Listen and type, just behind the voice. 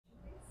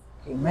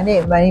Okay, my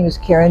name is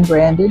Karen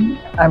Brandon.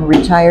 I'm a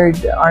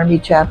retired Army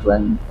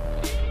chaplain,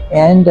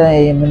 and I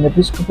am an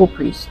Episcopal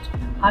priest.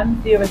 I'm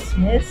Vera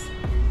Smith,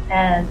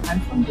 and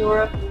I'm from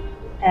Europe,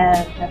 and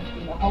have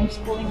been a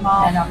homeschooling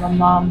mom, and I'm a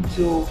mom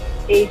to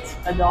 8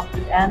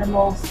 adopted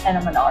animals, and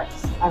I'm an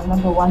artist. I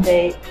remember one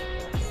day,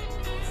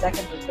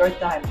 second or third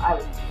time, I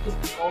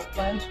took the cold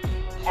plunge,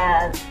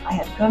 and I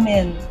had come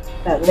in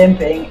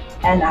limping,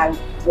 and I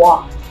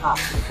walked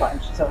after the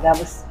plunge. So that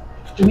was,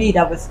 to me,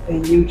 that was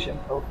a huge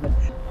improvement.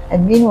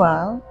 And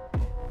meanwhile,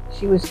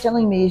 she was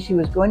telling me she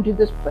was going to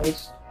this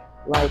place,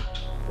 like,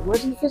 it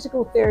wasn't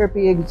physical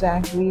therapy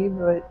exactly,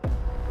 but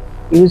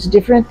it was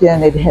different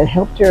and it had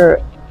helped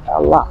her a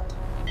lot.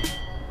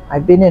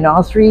 I've been in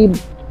all 3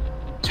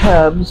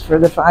 tubs for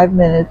the 5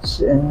 minutes,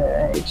 and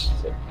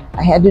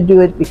I had to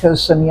do it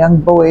because some young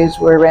boys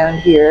were around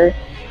here.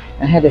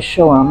 I had to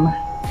show them,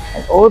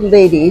 an old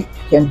lady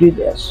can do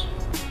this.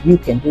 You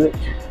can do it.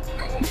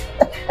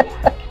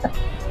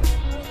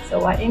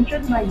 So I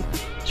injured my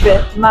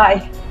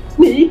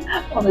knee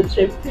on a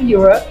trip to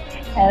Europe,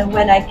 and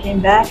when I came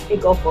back,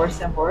 it got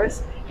worse and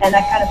worse. And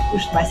I kind of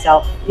pushed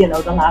myself, the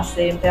last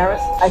day in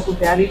Paris. I could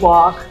barely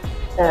walk.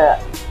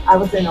 I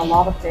was in a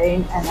lot of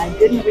pain, and I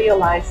didn't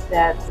realize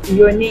that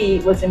your knee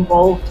was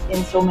involved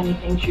in so many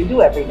things you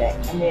do every day.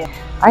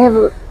 I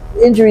have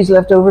injuries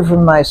left over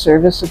from my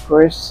service, of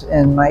course,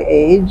 and my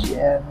age,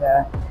 and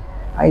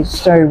I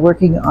started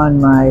working on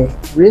my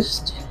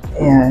wrist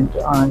and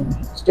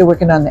still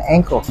working on the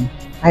ankle.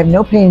 I have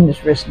no pain in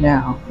this wrist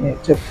now.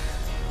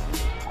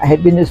 I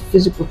had been to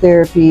physical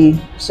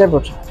therapy several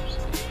times.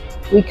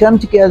 We come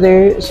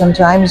together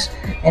sometimes,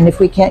 and if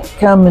we can't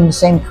come in the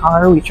same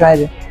car, we try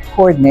to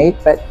coordinate,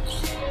 but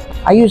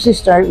I usually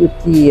start with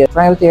the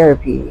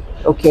cryotherapy.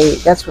 Okay,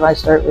 that's what I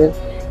start with.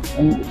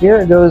 And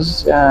Vera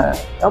goes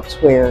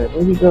elsewhere.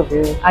 Where do you go,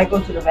 Vera? I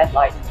go to the red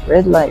light.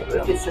 Red light.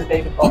 If it's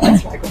available,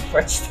 that's where I go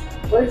first.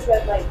 What does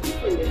red light do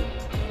for you?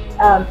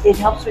 It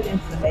helps with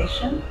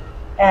inflammation,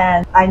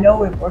 and I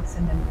know it works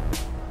in the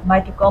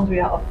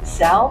mitochondria of the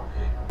cell.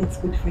 It's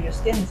good for your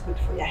skin, it's good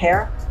for your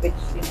hair, which,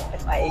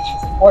 at my age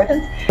is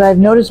important. What I've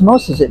noticed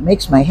most is it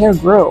makes my hair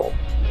grow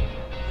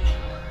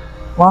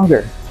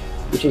longer,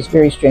 which is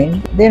very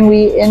strange. Then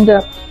we end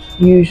up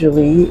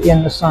usually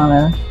in the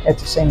sauna at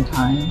the same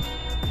time,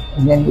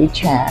 and then we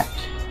chat.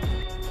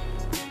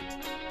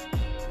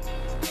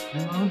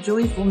 I'm all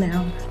joyful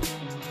now.